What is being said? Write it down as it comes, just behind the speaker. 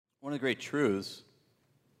One of the great truths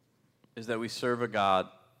is that we serve a God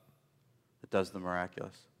that does the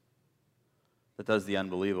miraculous, that does the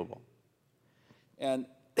unbelievable. And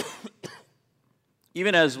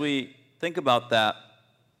even as we think about that,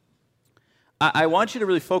 I want you to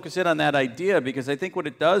really focus in on that idea, because I think what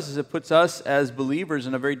it does is it puts us as believers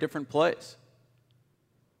in a very different place.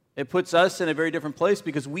 It puts us in a very different place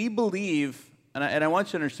because we believe, and I want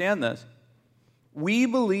you to understand this, we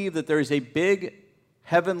believe that there is a big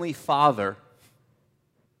heavenly Father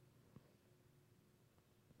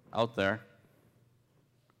out there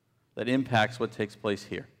that impacts what takes place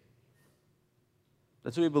here.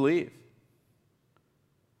 That's what we believe.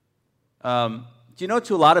 Do you know,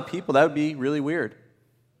 to a lot of people, that would be really weird.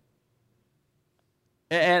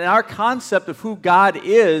 And our concept of who God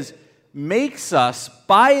is makes us,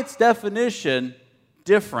 by its definition,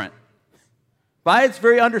 different. By its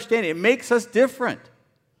very understanding, it makes us different.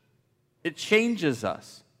 It changes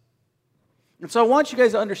us. And so I want you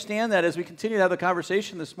guys to understand that as we continue to have the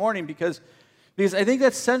conversation this morning, because I think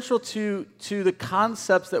that's central to the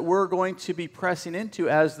concepts that we're going to be pressing into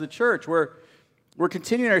as the church. We're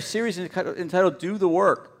continuing our series entitled Do the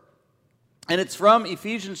Work. And it's from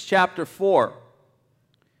Ephesians chapter 4.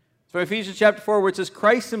 It's from Ephesians chapter 4, where it says,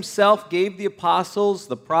 Christ himself gave the apostles,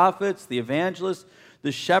 the prophets, the evangelists,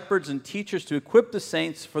 the shepherds and teachers to equip the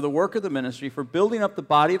saints for the work of the ministry, for building up the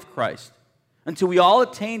body of Christ, until we all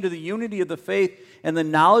attain to the unity of the faith and the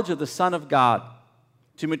knowledge of the Son of God,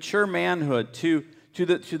 to mature manhood, to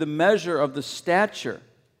the measure of the stature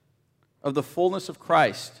of the fullness of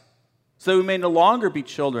Christ, so that we may no longer be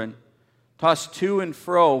children, tossed to and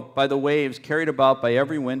fro by the waves, carried about by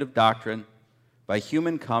every wind of doctrine, by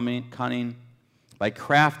human cunning, by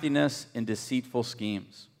craftiness and deceitful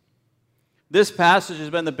schemes. This passage has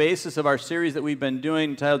been the basis of our series that we've been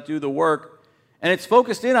doing entitled Do the Work, and it's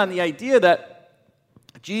focused in on the idea that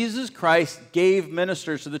Jesus Christ gave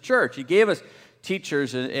ministers to the church. He gave us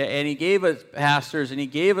teachers, and he gave us pastors, and he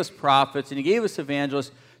gave us prophets, and he gave us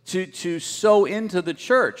evangelists to sow into the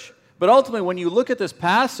church. But ultimately, when you look at this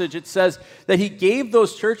passage, it says that he gave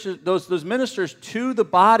those churches, those ministers to the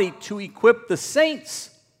body to equip the saints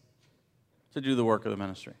to do the work of the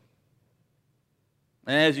ministry.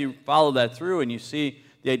 And as you follow that through and you see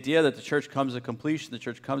the idea that the church comes to completion, the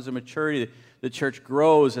church comes to maturity, the church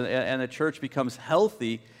grows, and the church becomes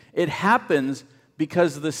healthy, it happens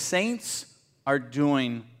because the saints are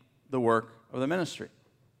doing the work of the ministry.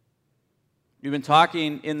 We've been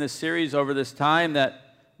talking in this series over this time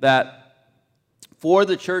that for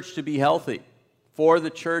the church to be healthy, for the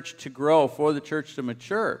church to grow, for the church to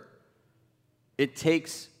mature, it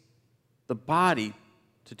takes the body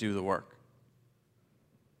to do the work.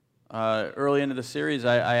 Early into the series,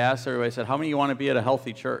 I asked everybody, I said, how many of you want to be at a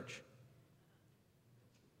healthy church?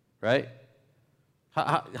 Right?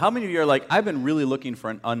 How many of you are like, I've been really looking for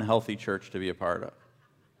an unhealthy church to be a part of?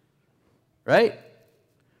 Right?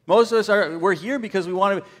 Most of us we're here because if we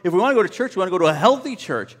want to go to church, we want to go to a healthy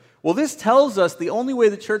church. Well, this tells us the only way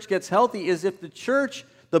the church gets healthy is if the church,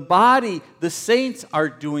 the body, the saints are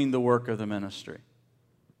doing the work of the ministry.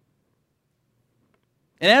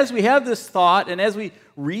 And as we have this thought, and as we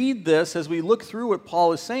read this, as we look through what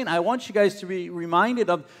Paul is saying, I want you guys to be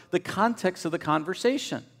reminded of the context of the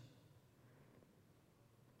conversation.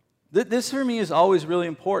 This for me is always really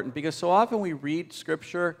important, because so often we read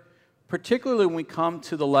Scripture, particularly when we come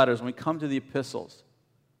to the letters, when we come to the epistles,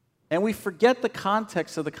 and we forget the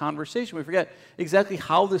context of the conversation. We forget exactly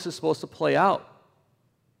how this is supposed to play out.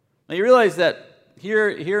 Now you realize that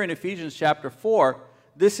here in Ephesians chapter 4,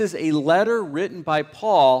 this is a letter written by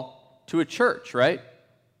Paul to a church, right?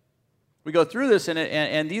 We go through this,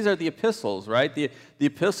 and these are the epistles, right? The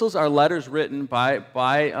epistles are letters written by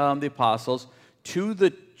the apostles to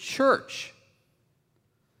the church,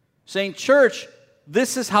 saying, church,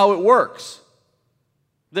 this is how it works.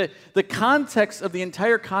 The context of the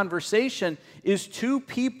entire conversation is two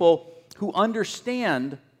people who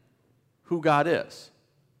understand who God is.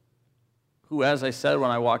 Who, as I said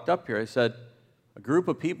when I walked up here, I said, a group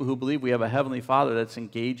of people who believe we have a heavenly Father that's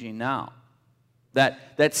engaging now.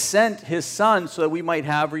 That sent his Son so that we might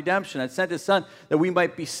have redemption. That sent his Son that we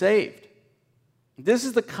might be saved. This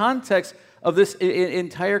is the context of this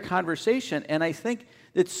entire conversation, and I think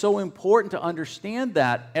it's so important to understand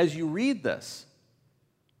that as you read this.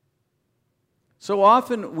 So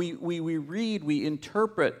often we read, we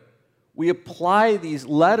interpret, we apply these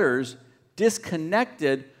letters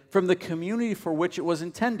disconnected from the community for which it was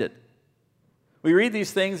intended. We read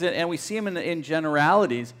these things and we see them in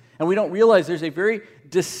generalities, and we don't realize there's a very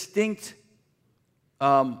distinct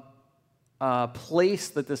place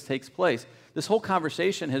that this takes place. This whole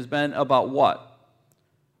conversation has been about what?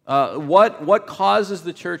 What causes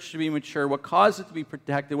the church to be mature? What causes it to be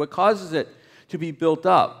protected? What causes it to be built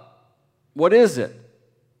up? What is it?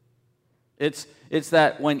 It's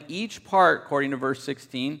that when each part, according to verse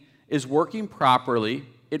 16, is working properly,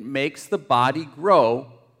 it makes the body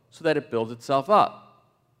grow so that it builds itself up.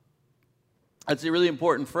 That's a really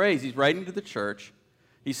important phrase. He's writing to the church.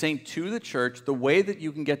 He's saying to the church, the way that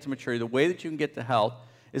you can get to maturity, the way that you can get to health,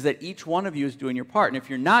 is that each one of you is doing your part. And if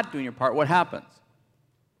you're not doing your part, what happens?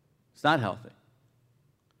 It's not healthy.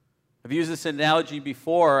 I've used this analogy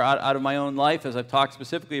before out of my own life as I've talked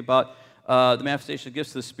specifically about the manifestation of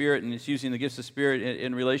gifts of the Spirit, and it's using the gifts of the Spirit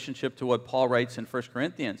in relationship to what Paul writes in 1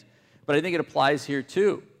 Corinthians. But I think it applies here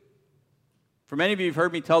too. For many of you, you've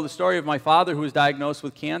heard me tell the story of my father who was diagnosed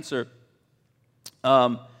with cancer.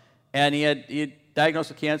 And he had diagnosed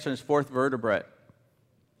with cancer in his fourth vertebrae.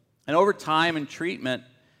 And over time and treatment,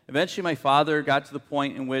 eventually my father got to the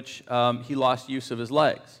point in which he lost use of his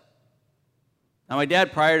legs. Now, my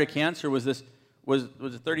dad, prior to cancer, was a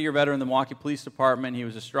 30-year veteran in the Milwaukee Police Department. He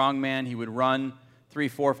was a strong man. He would run 3,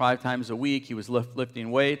 4, 5 times a week. He was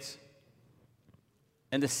lifting weights.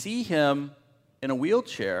 And to see him in a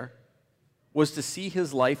wheelchair was to see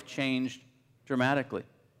his life changed dramatically.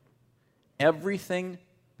 Everything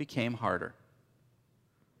became harder.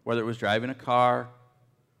 Whether it was driving a car,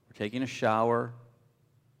 or taking a shower,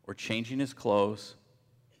 or changing his clothes,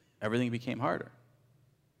 everything became harder.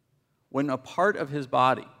 When a part of his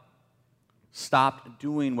body stopped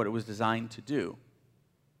doing what it was designed to do,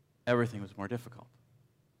 everything was more difficult.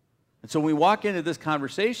 And so when we walk into this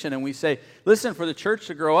conversation and we say, listen, for the church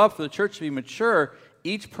to grow up, for the church to be mature,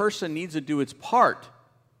 each person needs to do its part. Do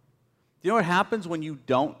you know what happens when you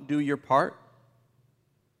don't do your part?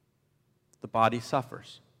 The body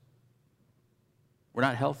suffers. We're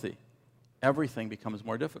not healthy. Everything becomes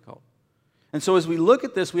more difficult. And so as we look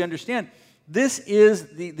at this, we understand this is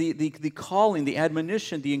the calling, the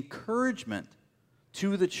admonition, the encouragement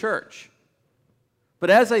to the church. But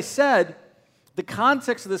as I said, the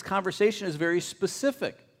context of this conversation is very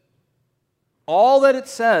specific. All that it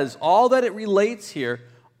says, all that it relates here,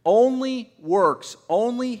 only works,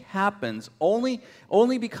 only happens, only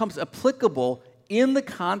becomes applicable in the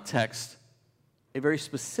context, a very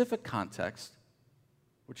specific context,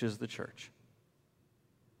 which is the church.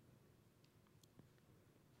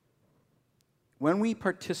 When we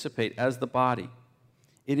participate as the body,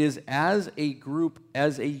 it is as a group,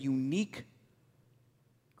 as a unique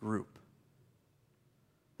group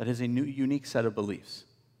that has a unique set of beliefs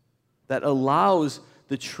that allows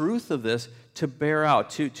the truth of this to bear out,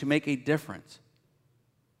 to make a difference.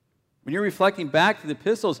 When you're reflecting back to the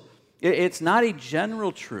epistles, it's not a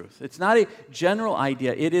general truth. It's not a general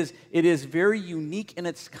idea. It is very unique in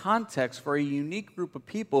its context for a unique group of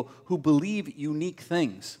people who believe unique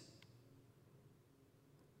things.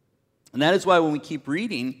 And that is why when we keep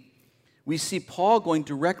reading, we see Paul going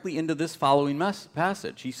directly into this following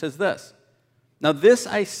passage. He says this, "Now this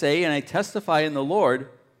I say, and I testify in the Lord,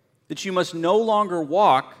 that you must no longer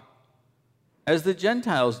walk as the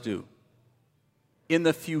Gentiles do, in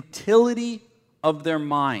the futility of their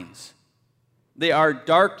minds. They are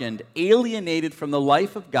darkened, alienated from the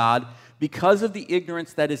life of God because of the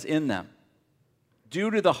ignorance that is in them.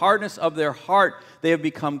 Due to the hardness of their heart, they have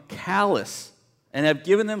become callous and have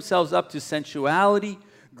given themselves up to sensuality,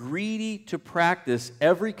 greedy to practice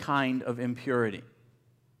every kind of impurity."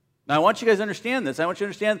 Now, I want you guys to understand this. I want you to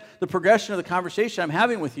understand the progression of the conversation I'm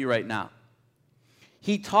having with you right now.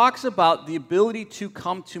 He talks about the ability to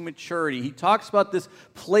come to maturity. He talks about this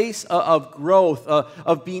place of growth,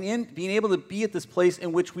 of being able to be at this place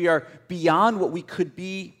in which we are beyond what we could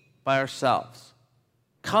be by ourselves.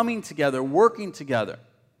 Coming together, working together.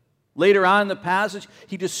 Later on in the passage,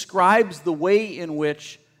 he describes the way in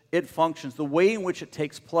which it functions, the way in which it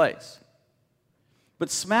takes place. But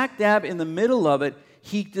smack dab in the middle of it,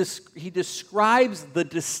 he describes the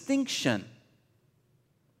distinction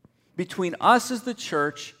between us as the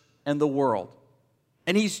church and the world.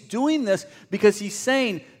 And he's doing this because he's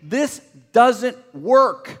saying this doesn't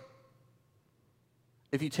work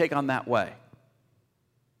if you take on that way.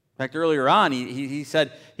 In fact, earlier on, he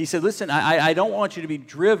said, listen, I don't want you to be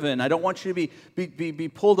driven. I don't want you to be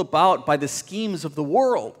pulled about by the schemes of the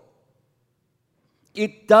world.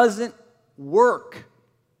 It doesn't work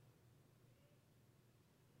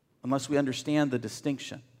unless we understand the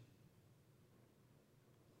distinction.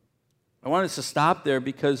 I want us to stop there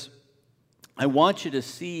because I want you to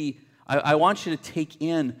see, I want you to take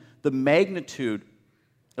in the magnitude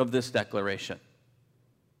of this declaration.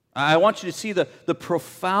 I want you to see the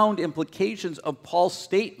profound implications of Paul's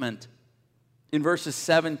statement in verses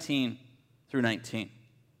 17 through 19.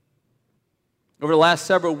 Over the last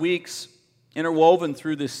several weeks, interwoven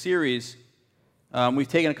through this series, we've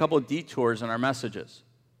taken a couple of detours in our messages.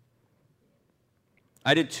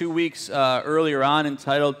 I did 2 weeks earlier on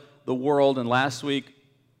entitled The World, and last week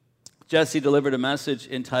Jesse delivered a message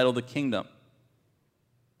entitled The Kingdom.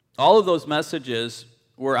 All of those messages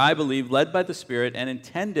were, I believe, led by the Spirit and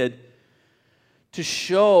intended to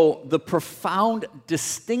show the profound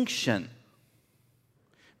distinction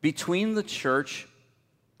between the church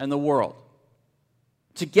and the world.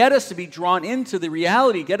 To get us to be drawn into the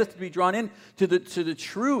reality, get us to be drawn into the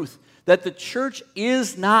truth that the church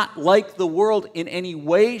is not like the world in any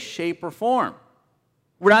way, shape, or form.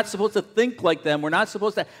 We're not supposed to think like them. We're not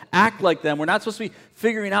supposed to act like them. We're not supposed to be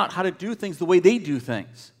figuring out how to do things the way they do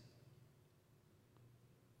things.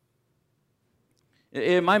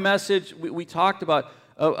 In my message, we talked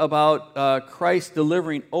about Christ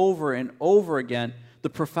delivering over and over again the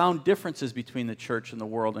profound differences between the church and the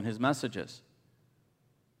world in his messages.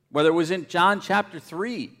 Whether it was in John chapter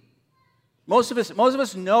 3. Most of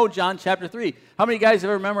us know John chapter 3. How many guys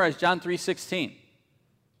have ever memorized John 3:16?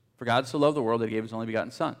 For God so loved the world that he gave his only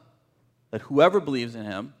begotten Son, that whoever believes in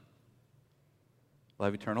him will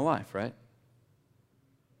have eternal life, right?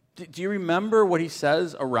 Do you remember what he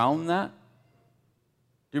says around that?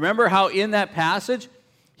 Do you remember how in that passage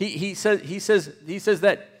he says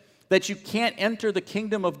that you can't enter the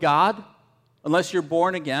kingdom of God unless you're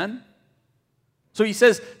born again? So he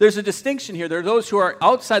says there's a distinction here. There are those who are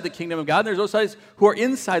outside the kingdom of God, and there's those who are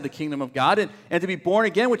inside the kingdom of God. And to be born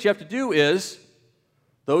again, what you have to do is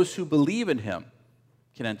those who believe in him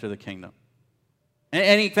can enter the kingdom.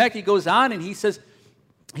 And in fact, he goes on and he says,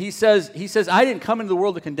 I didn't come into the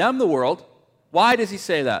world to condemn the world. Why does he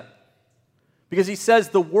say that? Because he says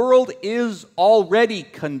the world is already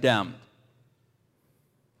condemned.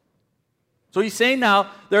 So he's saying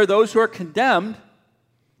now there are those who are condemned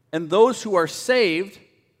and those who are saved,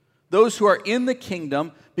 those who are in the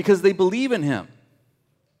kingdom because they believe in him.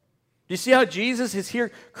 Do you see how Jesus is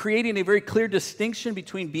here creating a very clear distinction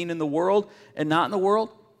between being in the world and not in the world?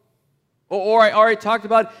 Or I already talked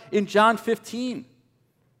about in John 15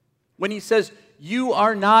 when he says, you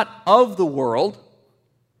are not of the world.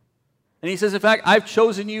 And he says, in fact, I've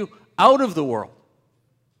chosen you out of the world.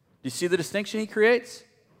 Do you see the distinction he creates?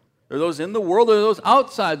 There are those in the world, there are those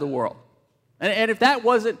outside the world. And if that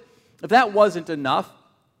wasn't enough,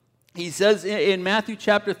 he says in Matthew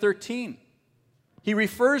chapter 13, he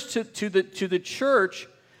refers to the church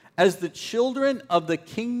as the children of the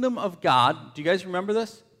kingdom of God. Do you guys remember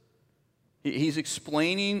this? He's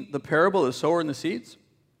explaining the parable of the sower and the seeds.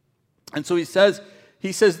 And so he says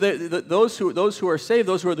that those who are saved,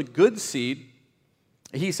 those who are the good seed,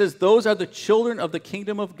 he says those are the children of the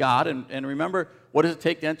kingdom of God. And remember, what does it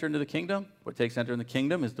take to enter into the kingdom? What it takes to enter in the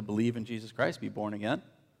kingdom is to believe in Jesus Christ, be born again.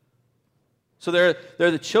 So they're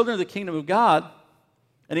the children of the kingdom of God.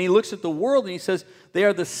 And he looks at the world and he says, they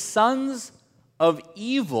are the sons of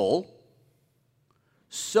evil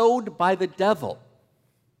sowed by the devil.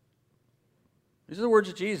 These are the words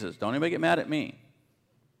of Jesus. Don't anybody get mad at me.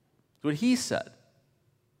 That's what he said.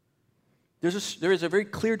 There is a very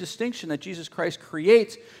clear distinction that Jesus Christ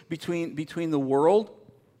creates between the world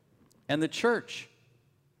and the church.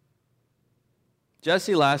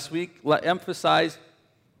 Jesse last week emphasized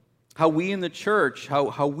how we in the church,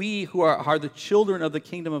 how we who are the children of the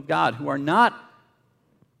kingdom of God, who are not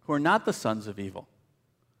the sons of evil,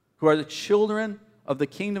 who are the children of the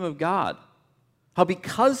kingdom of God, how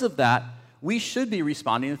because of that, we should be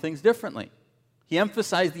responding to things differently. He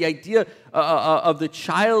emphasized the idea of the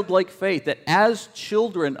childlike faith, that as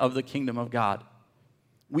children of the kingdom of God,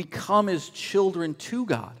 we come as children to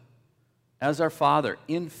God, as our Father,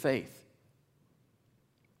 in faith,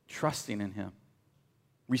 trusting in him,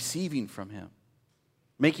 receiving from him,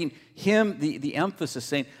 making him the emphasis,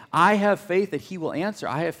 saying, I have faith that he will answer.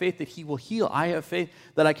 I have faith that he will heal. I have faith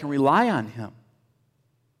that I can rely on him.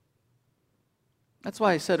 That's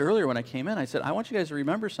why I said earlier when I came in, I said, I want you guys to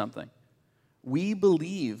remember something. We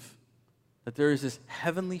believe that there is this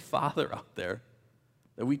heavenly Father out there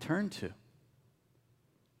that we turn to.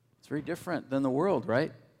 It's very different than the world,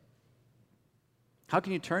 right? How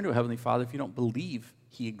can you turn to a heavenly Father if you don't believe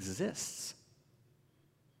he exists?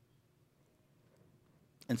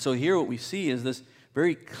 And so here what we see is this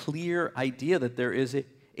very clear idea that there is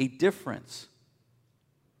a difference.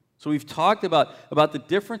 So we've talked about the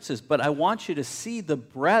differences, but I want you to see the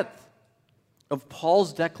breadth of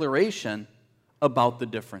Paul's declaration about the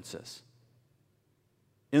differences.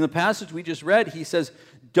 In the passage we just read, he says,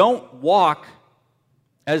 don't walk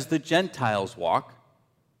as the Gentiles walk.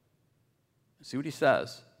 See what he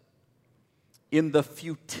says? In the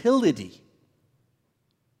futility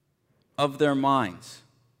of their minds.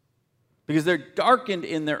 Because they're darkened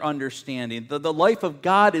in their understanding. The life of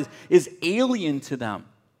God is alien to them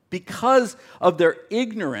because of their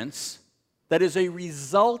ignorance that is a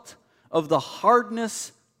result of the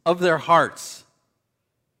hardness of their hearts.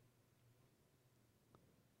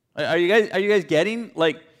 Are you guys getting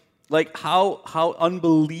like how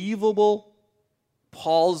unbelievable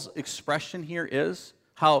Paul's expression here is?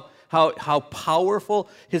 How powerful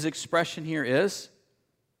his expression here is?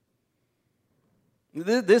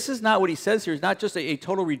 This is not what he says here. It's not just a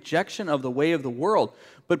total rejection of the way of the world,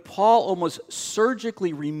 but Paul almost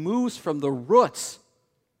surgically removes from the roots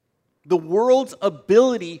the world's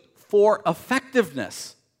ability for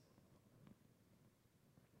effectiveness.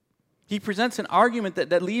 He presents an argument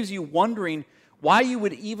that leaves you wondering why you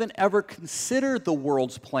would even ever consider the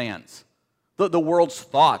world's plans, the world's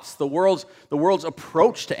thoughts, the world's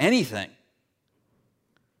approach to anything.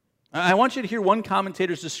 I want you to hear one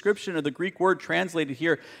commentator's description of the Greek word translated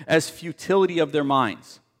here as futility of their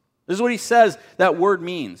minds. This is what he says that word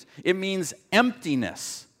means. It means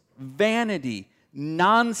emptiness, vanity,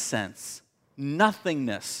 nonsense,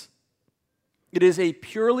 nothingness. It is a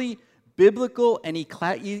purely biblical and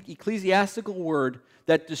ecclesiastical word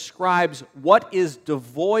that describes what is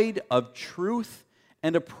devoid of truth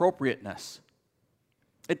and appropriateness.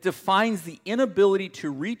 It defines the inability to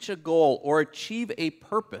reach a goal or achieve a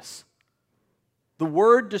purpose. The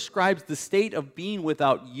word describes the state of being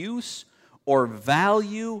without use or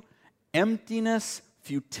value, emptiness,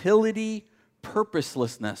 futility,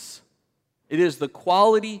 purposelessness. It is the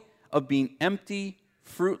quality of being empty,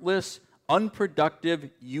 fruitless, unproductive,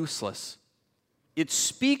 useless. It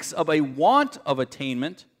speaks of a want of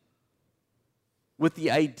attainment with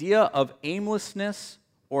the idea of aimlessness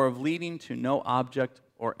or of leading to no object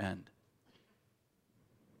or end.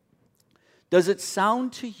 Does it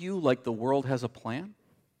sound to you like the world has a plan?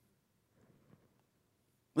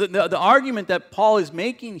 The argument that Paul is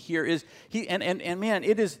making here is, man,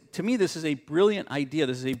 it is, to me, this is a brilliant idea.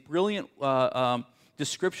 This is a brilliant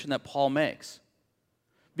description that Paul makes.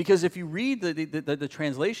 Because if you read the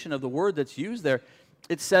translation of the word that's used there,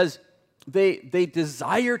 it says they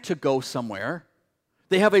desire to go somewhere.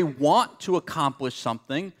 They have a want to accomplish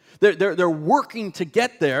something. They're working to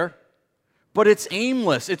get there, but it's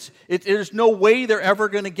aimless. There's no way they're ever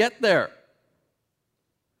going to get there.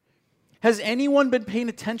 Has anyone been paying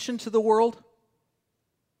attention to the world?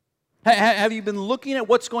 Have you been looking at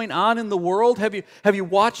what's going on in the world? Have you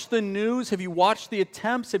watched the news? Have you watched the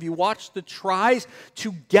attempts? Have you watched the tries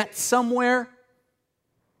to get somewhere?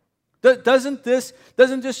 Doesn't this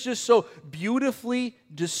just so beautifully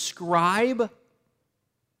describe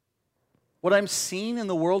what I'm seeing in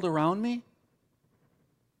the world around me?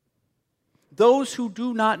 Those who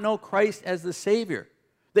do not know Christ as the Savior,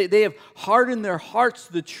 they have hardened their hearts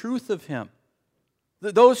to the truth of Him.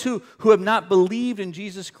 Those who have not believed in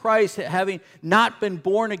Jesus Christ, having not been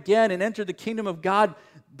born again and entered the kingdom of God,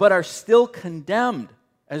 but are still condemned,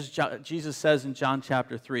 as Jesus says in John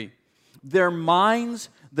chapter 3. Their minds,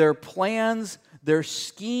 their plans, their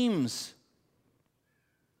schemes,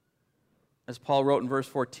 as Paul wrote in verse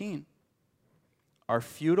 14, are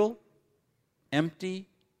futile, empty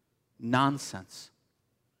nonsense.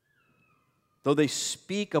 Though they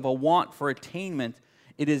speak of a want for attainment,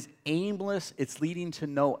 it is aimless, it's leading to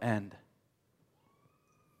no end.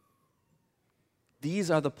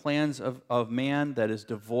 These are the plans of man that is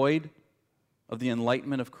devoid of the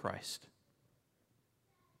enlightenment of Christ.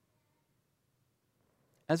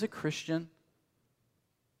 As a Christian,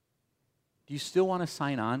 do you still want to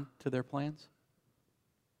sign on to their plans?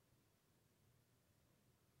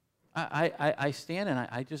 I stand and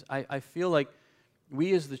I feel like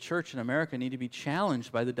we as the church in America need to be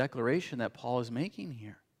challenged by the declaration that Paul is making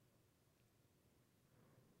here.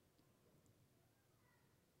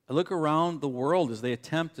 I look around the world as they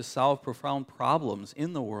attempt to solve profound problems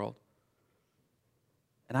in the world,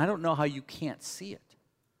 and I don't know how you can't see it.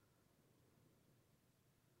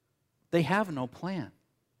 They have no plan.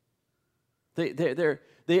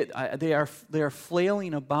 They are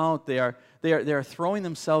flailing about. They are throwing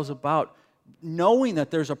themselves about, knowing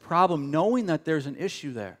that there's a problem, knowing that there's an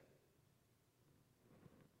issue there.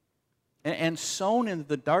 And sown into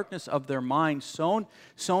the darkness of their mind, sown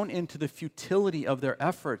into the futility of their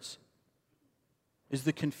efforts, is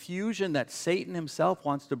the confusion that Satan himself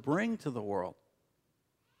wants to bring to the world.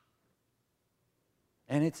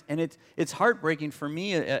 And it's heartbreaking for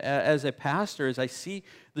me as a pastor as I see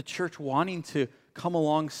the church wanting to come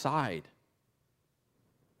alongside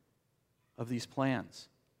of these plans.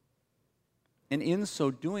 And in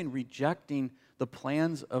so doing, rejecting the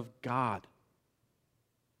plans of God.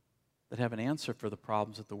 that have an answer for the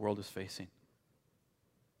problems that the world is facing.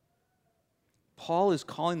 Paul is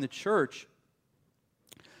calling the church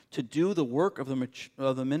to do the work of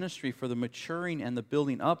the ministry for the maturing and the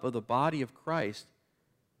building up of the body of Christ.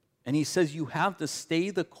 And he says you have to stay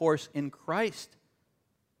the course in Christ,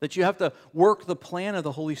 that you have to work the plan of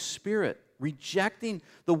the Holy Spirit, rejecting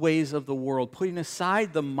the ways of the world, putting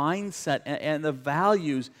aside the mindset and the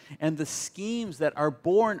values and the schemes that are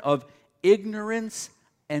born of ignorance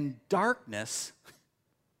and darkness,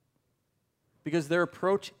 because their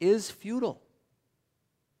approach is futile.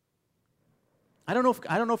 I don't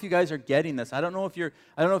know if you guys are getting this. I don't know if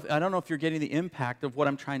you're getting the impact of what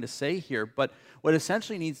I'm trying to say here. But what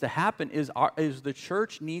essentially needs to happen is the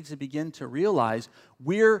church needs to begin to realize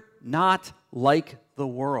we're not like the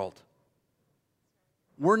world.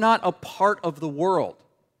 We're not a part of the world.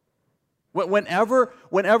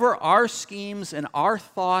 Whenever our schemes and our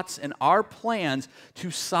thoughts and our plans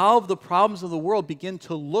to solve the problems of the world begin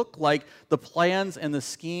to look like the plans and the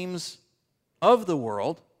schemes of the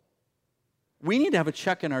world, we need to have a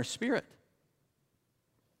check in our spirit.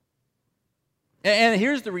 And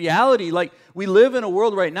here's the reality, like we live in a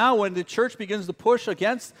world right now when the church begins to push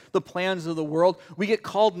against the plans of the world, we get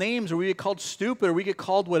called names, or we get called stupid, or we get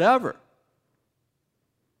called whatever.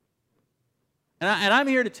 And I'm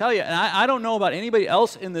here to tell you, and I don't know about anybody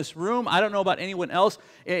else in this room, I don't know about anyone else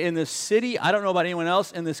in this city, I don't know about anyone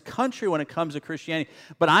else in this country when it comes to Christianity,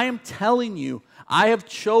 but I am telling you, I have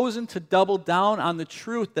chosen to double down on the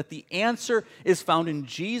truth that the answer is found in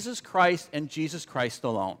Jesus Christ and Jesus Christ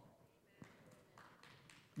alone.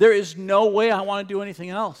 There is no way I want to do anything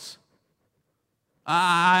else.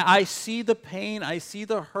 I see the pain, I see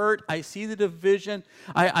the hurt, I see the division,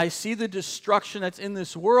 I see the destruction that's in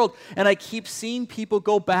this world, and I keep seeing people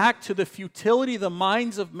go back to the futility of the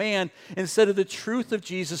minds of man instead of the truth of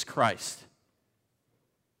Jesus Christ.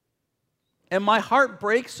 And my heart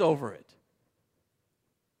breaks over it.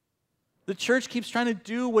 The church keeps trying to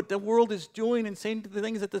do what the world is doing and saying the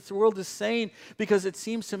things that this world is saying because it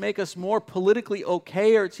seems to make us more politically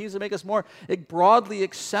okay, or it seems to make us more broadly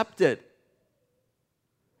accepted.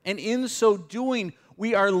 And in so doing,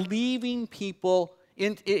 we are leaving people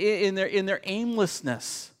in their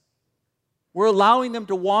aimlessness. We're allowing them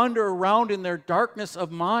to wander around in their darkness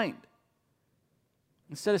of mind.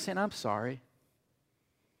 Instead of saying, I'm sorry,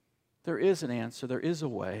 there is an answer, there is a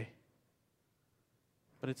way,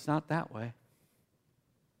 but it's not that way.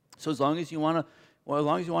 So as long as you want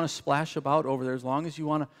to splash about over there, as long as you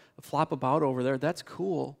want to flop about over there, that's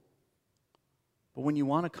cool. But when you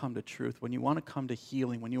want to come to truth, when you want to come to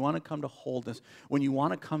healing, when you want to come to wholeness, when you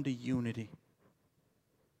want to come to unity,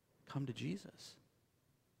 come to Jesus.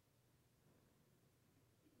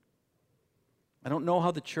 I don't know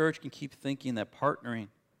how the church can keep thinking that partnering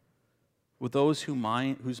with those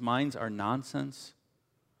whose minds are nonsense,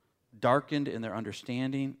 darkened in their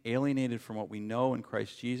understanding, alienated from what we know in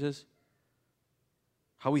Christ Jesus,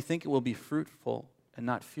 how we think it will be fruitful and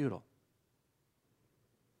not futile.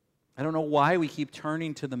 I don't know why we keep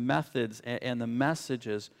turning to the methods and the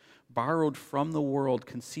messages borrowed from the world,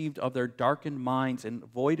 conceived of their darkened minds and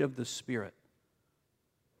void of the Spirit.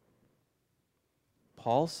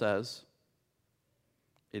 Paul says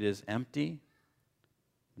it is empty,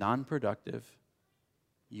 non-productive,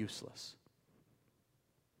 useless.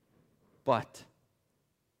 But,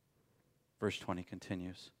 verse 20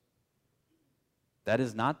 continues, that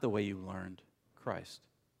is not the way you learned Christ.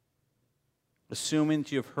 Assuming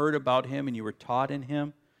that you have heard about him and you were taught in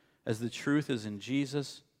him, as the truth is in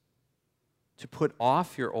Jesus, to put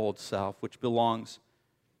off your old self, which belongs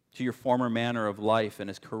to your former manner of life and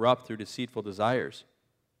is corrupt through deceitful desires,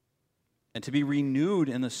 and to be renewed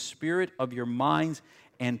in the spirit of your minds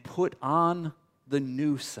and put on the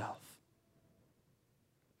new self,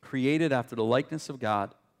 created after the likeness of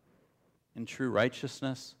God in true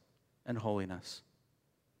righteousness and holiness.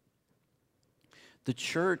 The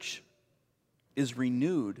church is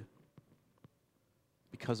renewed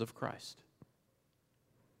because of Christ.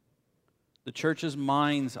 The church's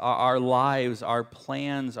minds, our lives, our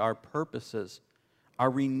plans, our purposes are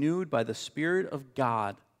renewed by the Spirit of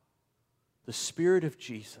God, the Spirit of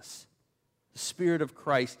Jesus, the Spirit of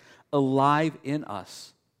Christ alive in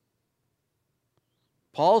us.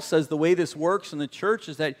 Paul says the way this works in the church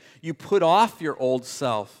is that you put off your old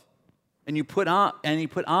self and you put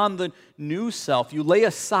on the new self. You lay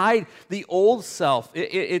aside the old self,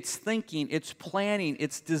 its thinking, its planning,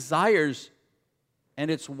 its desires,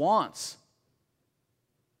 and its wants.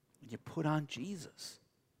 And you put on Jesus,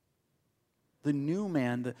 the new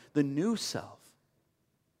man, the new self.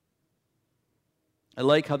 I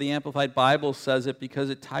like how the Amplified Bible says it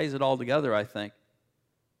because it ties it all together, I think.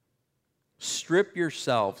 Strip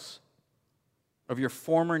yourselves of your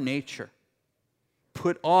former nature.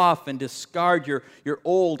 Put off and discard your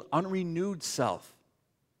old, unrenewed self,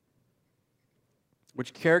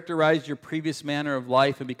 which characterized your previous manner of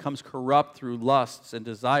life and becomes corrupt through lusts and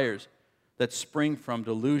desires that spring from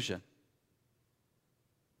delusion.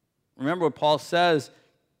 Remember what Paul says,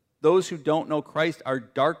 those who don't know Christ are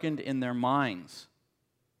darkened in their minds.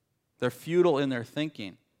 They're futile in their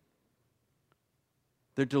thinking.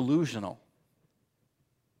 They're delusional.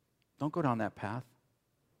 Don't go down that path.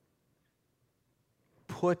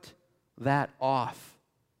 Put that off.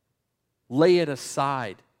 Lay it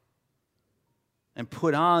aside. And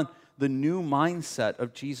put on the new mindset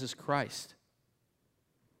of Jesus Christ.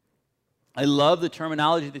 I love the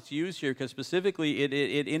terminology that's used here because specifically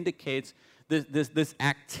it indicates this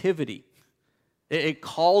activity. It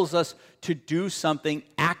calls us to do something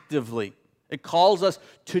actively. It calls us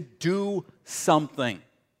to do something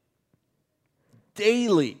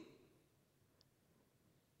daily.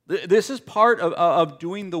 This is part of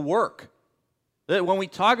doing the work. When we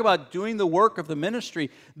talk about doing the work of the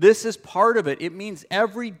ministry, this is part of it. It means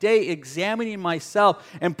every day examining myself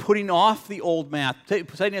and putting off the old man,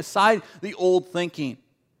 setting aside the old thinking,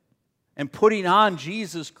 and putting on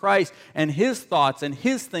Jesus Christ and His thoughts and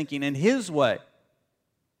His thinking and His way.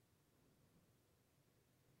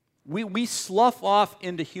 We slough off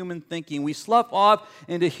into human thinking. We slough off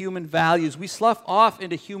into human values. We slough off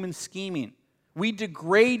into human scheming. We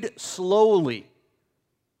degrade slowly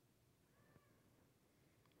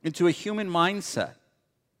into a human mindset.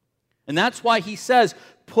 And that's why he says,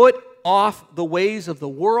 put off the ways of the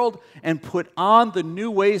world and put on the new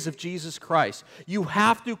ways of Jesus Christ. You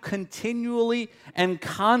have to continually and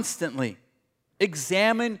constantly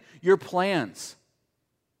examine your plans.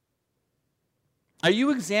 Are you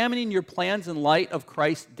examining your plans in light of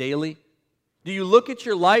Christ daily? Do you look at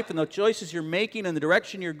your life and the choices you're making and the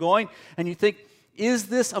direction you're going and you think, is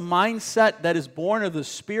this a mindset that is born of the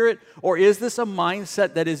Spirit, or is this a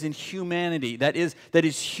mindset that is in humanity, that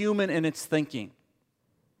is human in its thinking?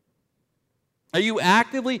 Are you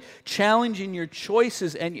actively challenging your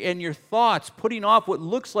choices and your thoughts, putting off what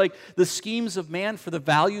looks like the schemes of man for the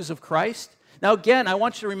values of Christ? Now again, I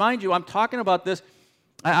want you to remind you, I'm talking about this,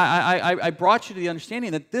 I brought you to the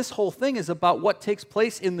understanding that this whole thing is about what takes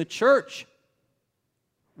place in the church.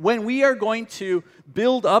 When we are going to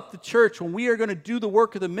build up the church, when we are going to do the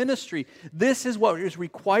work of the ministry, this is what is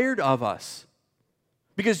required of us.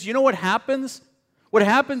 Because you know what happens? What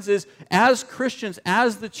happens is, as Christians,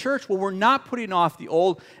 as the church, when we're not putting off the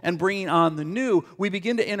old and bringing on the new, we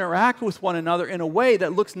begin to interact with one another in a way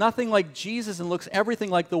that looks nothing like Jesus and looks everything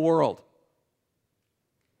like the world.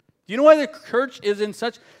 Do you know why the church is in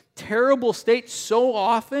such terrible state so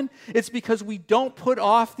often? It's because we don't put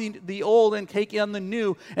off the old and take on the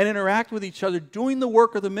new and interact with each other, doing the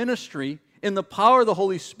work of the ministry in the power of the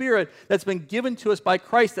Holy Spirit that's been given to us by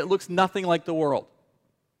Christ that looks nothing like the world.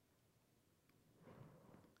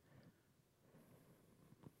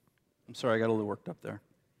 I'm sorry, I got a little worked up there.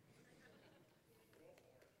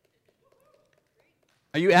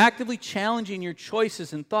 Are you actively challenging your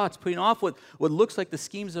choices and thoughts, putting off what looks like the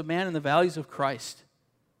schemes of man and the values of Christ?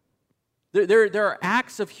 There are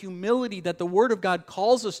acts of humility that the Word of God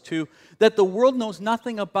calls us to that the world knows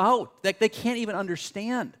nothing about, that they can't even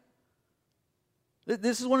understand.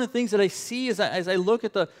 This is one of the things that I see as I look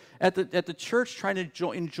at the church trying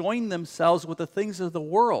to enjoin themselves with the things of the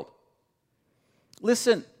world.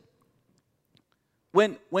 Listen,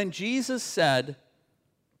 when Jesus said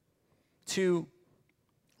to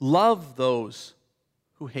love those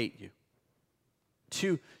who hate you,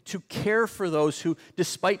 to care for those who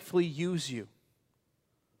despitefully use you,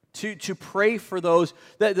 to pray for those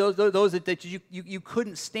that you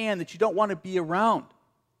couldn't stand, that you don't want to be around.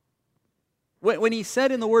 When he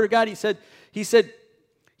said in the Word of God, he said,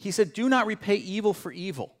 do not repay evil for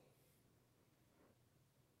evil.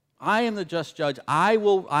 I am the just judge. I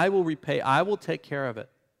will repay. I will take care of it.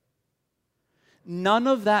 None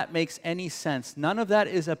of that makes any sense. None of that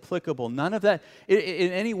is applicable. None of that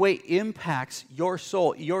in any way impacts your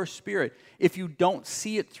soul, your spirit, if you don't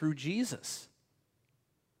see it through Jesus.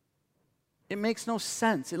 It makes no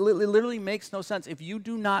sense. It literally makes no sense if you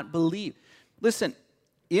do not believe. Listen,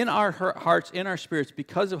 in our hearts, in our spirits,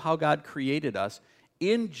 because of how God created us,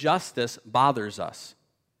 injustice bothers us.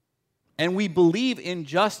 And we believe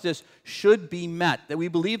injustice should be met, that we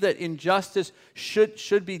believe that injustice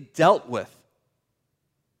should be dealt with.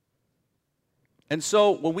 And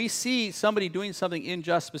so when we see somebody doing something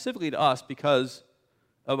unjust specifically to us because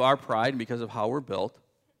of our pride and because of how we're built,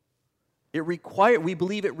 we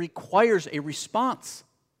believe it requires a response.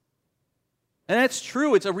 And that's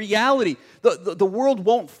true. It's a reality. The world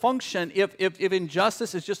won't function if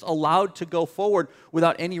injustice is just allowed to go forward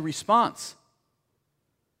without any response.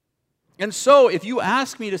 And so if you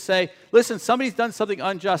ask me to say, listen, somebody's done something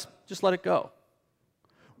unjust, just let it go.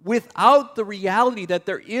 Without the reality that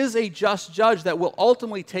there is a just judge that will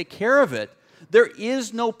ultimately take care of it, there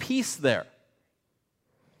is no peace there.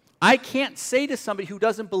 I can't say to somebody who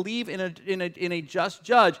doesn't believe in a just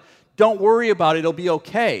judge, don't worry about it, it'll be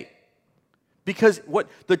okay. Because what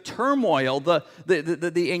the turmoil,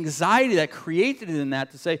 the anxiety that created in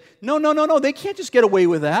that to say, no, they can't just get away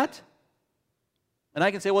with that. And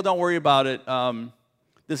I can say, well, don't worry about it.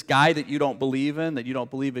 This guy that you don't believe in, that you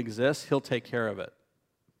don't believe exists, he'll take care of it.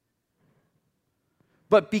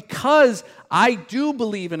 But because I do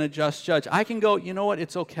believe in a just judge, I can go, you know what,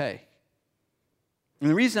 it's okay.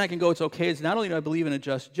 And the reason I can go, it's okay, is not only do I believe in a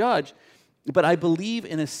just judge, but I believe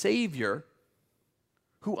in a Savior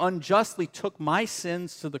who unjustly took my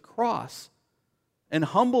sins to the cross and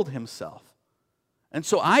humbled himself. And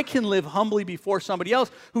so I can live humbly before somebody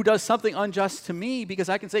else who does something unjust to me, because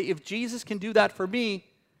I can say, if Jesus can do that for me,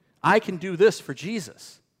 I can do this for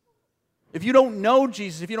Jesus. If you don't know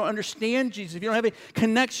Jesus, if you don't understand Jesus, if you don't have a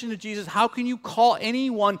connection to Jesus, how can you call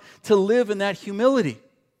anyone to live in that humility?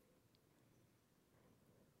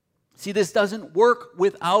 See, this doesn't work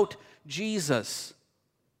without Jesus.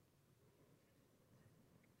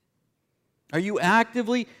 Are you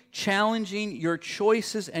actively challenging your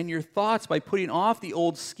choices and your thoughts by putting off the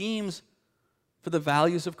old schemes for the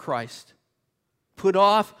values of Christ? Put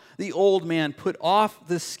off the old man, put off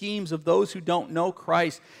the schemes of those who don't know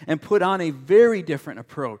Christ, and put on a very different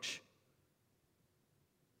approach.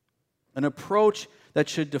 An approach that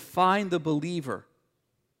should define the believer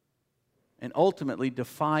and ultimately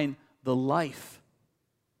define the life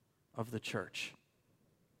of the church.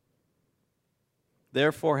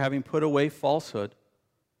 Therefore, having put away falsehood,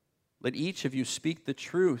 let each of you speak the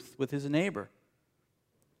truth with his neighbor,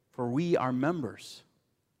 for we are members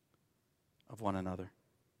of one another.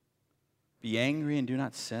 Be angry and do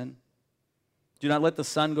not sin. Do not let the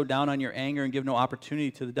sun go down on your anger and give no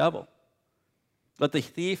opportunity to the devil. Let the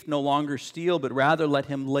thief no longer steal, but rather let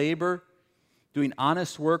him labor, doing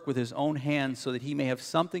honest work with his own hands, so that he may have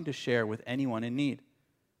something to share with anyone in need.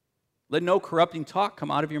 Let no corrupting talk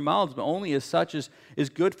come out of your mouths, but only as such as is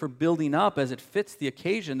good for building up, as it fits the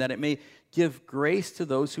occasion, that it may give grace to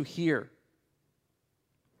those who hear.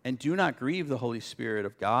 And do not grieve the Holy Spirit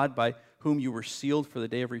of God, by whom you were sealed for the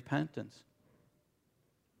day of repentance.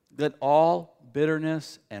 Let all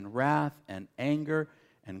bitterness and wrath and anger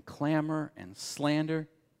and clamor and slander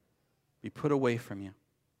be put away from you,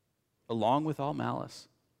 along with all malice.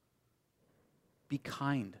 Be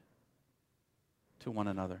kind to one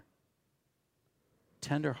another,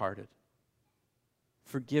 tender-hearted,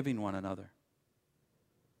 forgiving one another,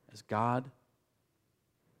 as God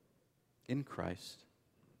in Christ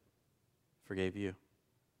forgave you.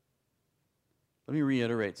 Let me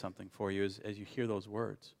reiterate something for you as you hear those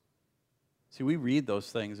words. See, we read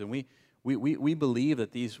those things, and we believe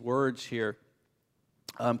that these words here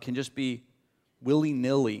can just be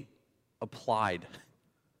willy-nilly applied,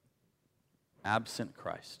 absent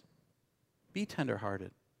Christ. Be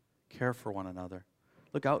tender-hearted, care for one another,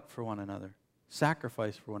 look out for one another,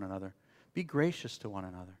 sacrifice for one another, be gracious to one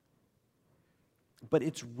another. But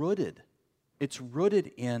it's rooted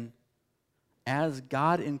in as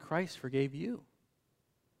God in Christ forgave you.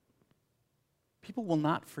 People will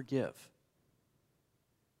not forgive.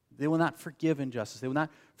 They will not forgive injustice. They will not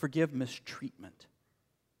forgive mistreatment.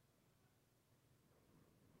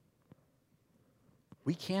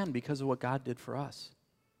 We can because of what God did for us.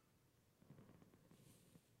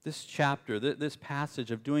 This chapter, this passage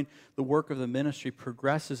of doing the work of the ministry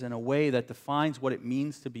progresses in a way that defines what it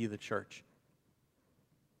means to be the church.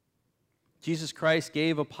 Jesus Christ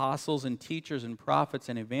gave apostles and teachers and prophets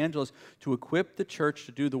and evangelists to equip the church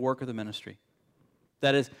to do the work of the ministry.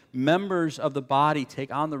 That is, members of the body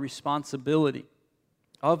take on the responsibility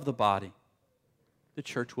of the body. The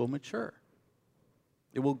church will mature.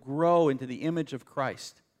 It will grow into the image of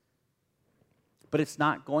Christ. But it's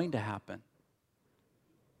not going to happen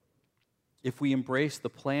if we embrace the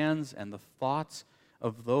plans and the thoughts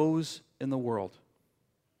of those in the world.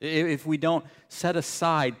 If we don't set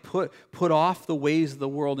aside, put off the ways of the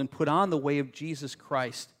world and put on the way of Jesus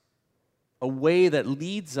Christ, a way that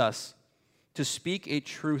leads us to speak a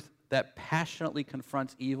truth that passionately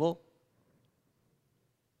confronts evil,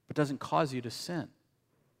 but doesn't cause you to sin.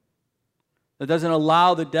 That doesn't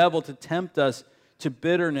allow the devil to tempt us to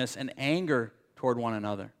bitterness and anger toward one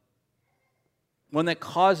another. One that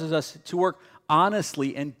causes us to work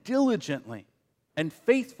honestly and diligently and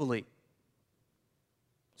faithfully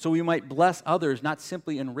so we might bless others, not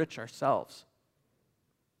simply enrich ourselves.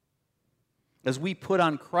 As we put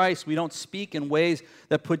on Christ, we don't speak in ways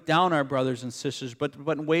that put down our brothers and sisters, but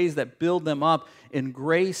in ways that build them up in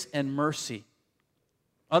grace and mercy.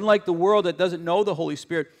 Unlike the world that doesn't know the Holy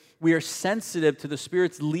Spirit, we are sensitive to the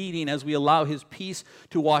Spirit's leading as we allow His peace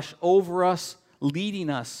to wash over us, leading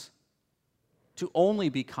us to only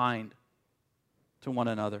be kind to one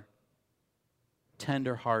another,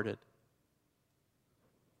 tender-hearted,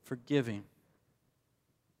 forgiving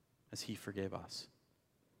as He forgave us.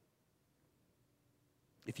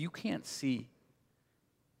 If you can't see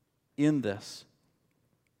in this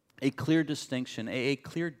a clear distinction, a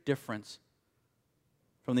clear difference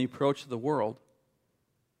from the approach of the world,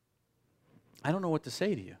 I don't know what to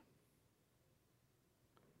say to you.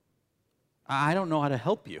 I don't know how to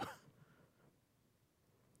help you.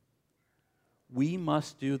 We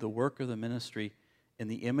must do the work of the ministry in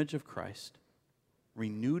the image of Christ,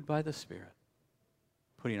 renewed by the Spirit,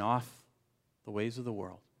 putting off the ways of the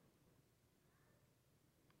world.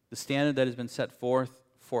 The standard that has been set forth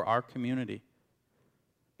for our community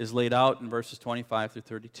is laid out in verses 25 through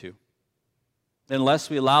 32. Unless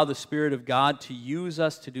we allow the Spirit of God to use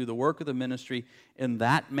us to do the work of the ministry in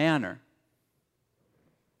that manner,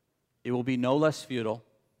 it will be no less futile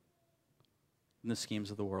than the schemes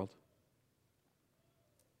of the world.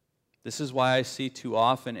 This is why I see too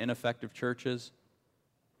often ineffective churches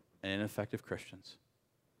and ineffective Christians.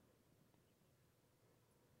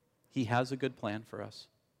 He has a good plan for us.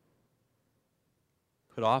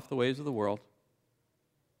 Put off the ways of the world,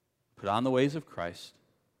 put on the ways of Christ,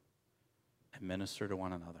 and minister to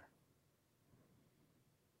one another.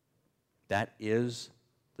 That is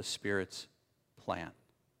the Spirit's plan.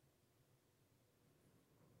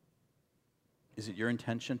 Is it your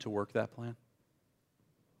intention to work that plan?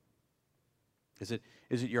 Is it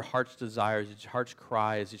your heart's desire? Is it your heart's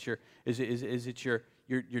cry? Is it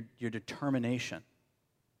your determination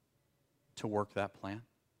to work that plan?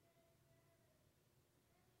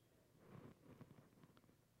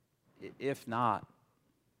 If not,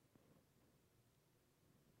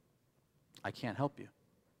 I can't help you.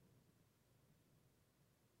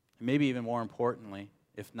 And maybe even more importantly,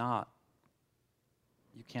 if not,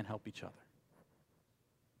 you can't help each other.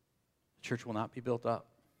 The church will not be built up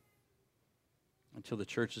until the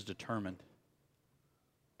church is determined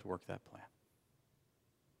to work that plan.